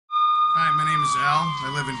Hi, my name is Al.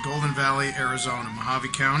 I live in Golden Valley, Arizona, Mojave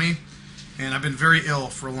County, and I've been very ill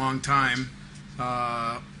for a long time,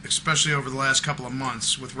 especially over the last couple of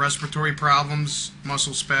months, with respiratory problems,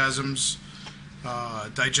 muscle spasms,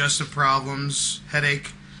 digestive problems,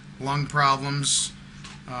 headache, lung problems,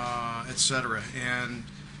 etc. And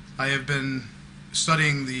I have been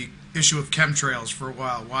studying the issue of chemtrails for a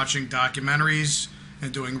while, watching documentaries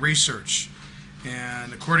and doing research.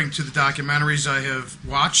 And according to the documentaries I have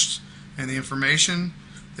watched and the information,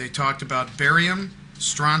 they talked about barium,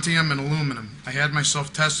 strontium, and aluminum. I had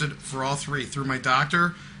myself tested for all three through my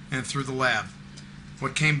doctor and through the lab.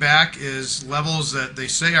 What came back is levels that they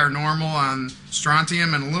say are normal on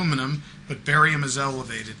strontium and aluminum, but barium is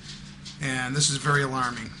elevated. And this is very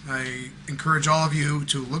alarming. I encourage all of you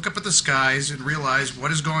to look up at the skies and realize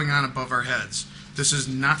what is going on above our heads. This is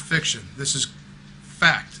not fiction. This is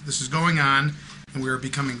fact. This is going on, and we are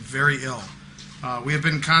becoming very ill. We have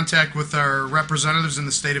been in contact with our representatives in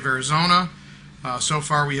the state of Arizona. So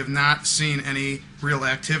far, we have not seen any real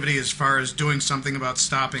activity as far as doing something about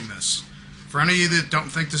stopping this. For any of you that don't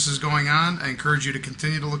think this is going on, I encourage you to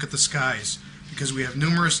continue to look at the skies, because we have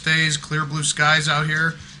numerous days, clear blue skies out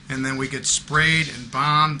here, and then we get sprayed and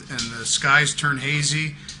bombed, and the skies turn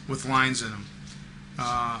hazy with lines in them.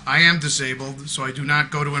 I am disabled, so I do not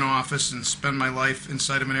go to an office and spend my life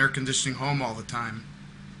inside of an air conditioning home all the time.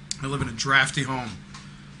 I live in a drafty home.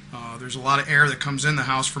 There's a lot of air that comes in the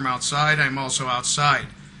house from outside. I'm also outside,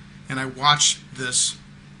 and I watch this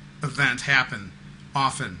event happen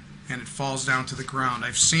often, and it falls down to the ground.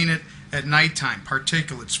 I've seen it at nighttime,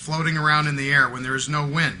 particulates floating around in the air when there is no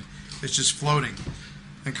wind. It's just floating.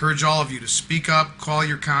 I encourage all of you to speak up, call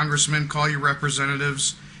your congressmen, call your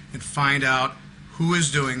representatives, and find out who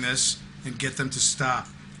is doing this and get them to stop.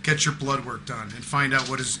 Get your blood work done and find out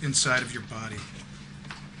what is inside of your body.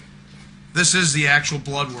 This is the actual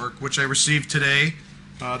blood work, which I received today.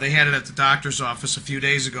 They had it at the doctor's office a few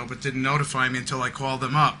days ago, but didn't notify me until I called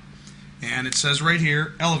them up. And it says right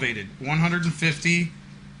here, elevated, 150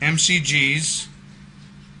 mcgs,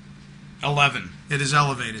 11. It is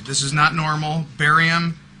elevated. This is not normal.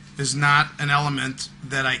 Barium is not an element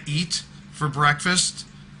that I eat for breakfast.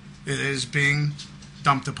 It is being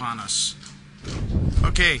dumped upon us.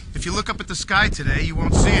 Okay, if you look up at the sky today, you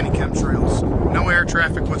won't see any chemtrails. No air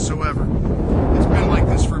traffic whatsoever. It's been like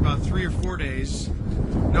this for about 3 or 4 days.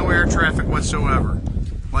 No air traffic whatsoever.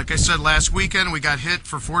 Like I said, last weekend we got hit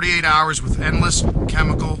for 48 hours with endless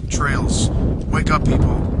chemical trails. Wake up,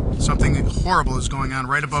 people. Something horrible is going on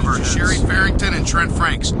right above our heads. Sherry Farrington and Trent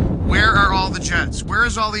Franks. Where are all the jets? Where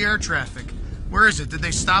is all the air traffic? Where is it? Did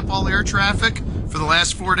they stop all air traffic for the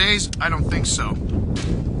last 4 days? I don't think so.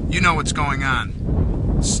 You know what's going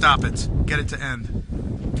on. Stop it. Get it to end.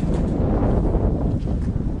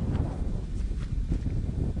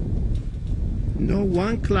 No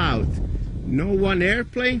one cloud, no one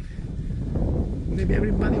airplane. Maybe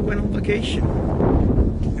everybody went on vacation.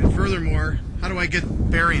 And furthermore, how do I get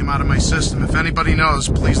barium out of my system? If anybody knows,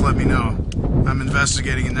 please let me know. I'm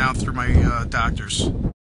investigating it now through my doctors.